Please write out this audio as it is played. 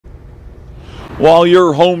While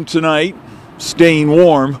you're home tonight, staying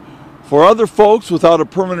warm, for other folks without a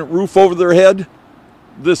permanent roof over their head,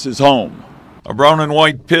 this is home. A brown and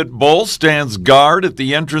white pit bull stands guard at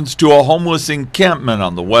the entrance to a homeless encampment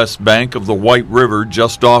on the west bank of the White River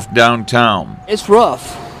just off downtown. It's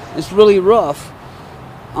rough. It's really rough.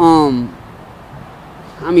 I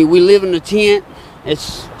mean, we live in a tent.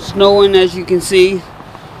 It's snowing, as you can see.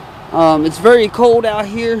 It's very cold out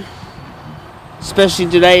here. Especially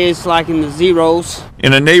today, it's like in the zeros.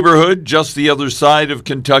 In a neighborhood just the other side of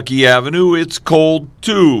Kentucky Avenue, it's cold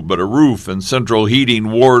too, but a roof and central heating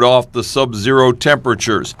ward off the sub-zero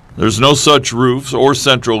temperatures. There's no such roofs or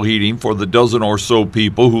central heating for the dozen or so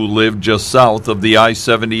people who live just south of the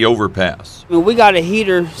I-70 overpass. I mean, we got a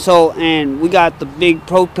heater, and we got the big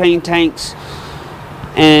propane tanks,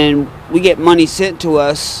 and we get money sent to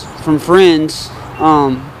us from friends,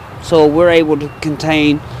 so we're able to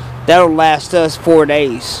contain. That'll last us 4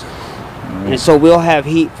 days, and so we'll have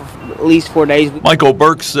heat for at least 4 days. Michael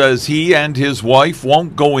Burke says he and his wife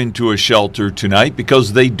won't go into a shelter tonight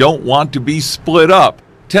because they don't want to be split up.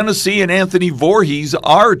 Tennessee and Anthony Voorhees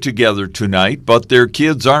are together tonight, but their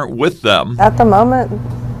kids aren't with them. At the moment,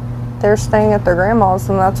 they're staying at their grandma's,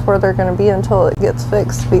 and that's where they're going to be until it gets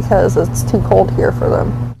fixed because it's too cold here for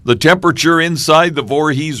them. The temperature inside the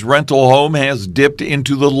Voorhees rental home has dipped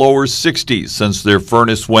into the lower 60s since their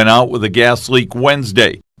furnace went out with a gas leak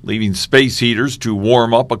Wednesday, leaving space heaters to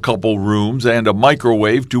warm up a couple rooms and a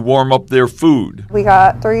microwave to warm up their food. We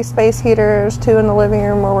got 3 space heaters, 2 in the living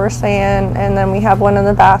room where we're staying, and then we have 1 in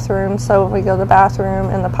the bathroom, so we go to the bathroom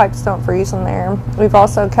and the pipes don't freeze in there. We've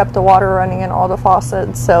also kept the water running in all the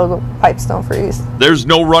faucets so the pipes don't freeze. There's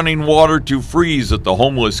no running water to freeze at the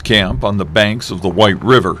homeless camp on the banks of the White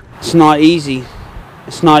River. It's not easy.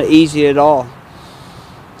 It's not easy at all.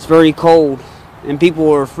 It's very cold, and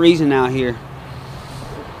people are freezing out here.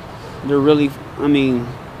 They're really, I mean,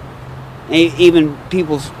 even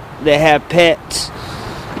people that have pets,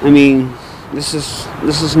 I mean, this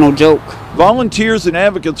is no joke. Volunteers and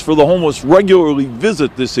advocates for the homeless regularly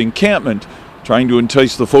visit this encampment, trying to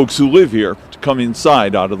entice the folks who live here to come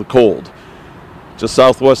inside out of the cold. Just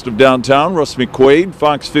southwest of downtown, Russ McQuaid,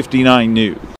 Fox 59 News.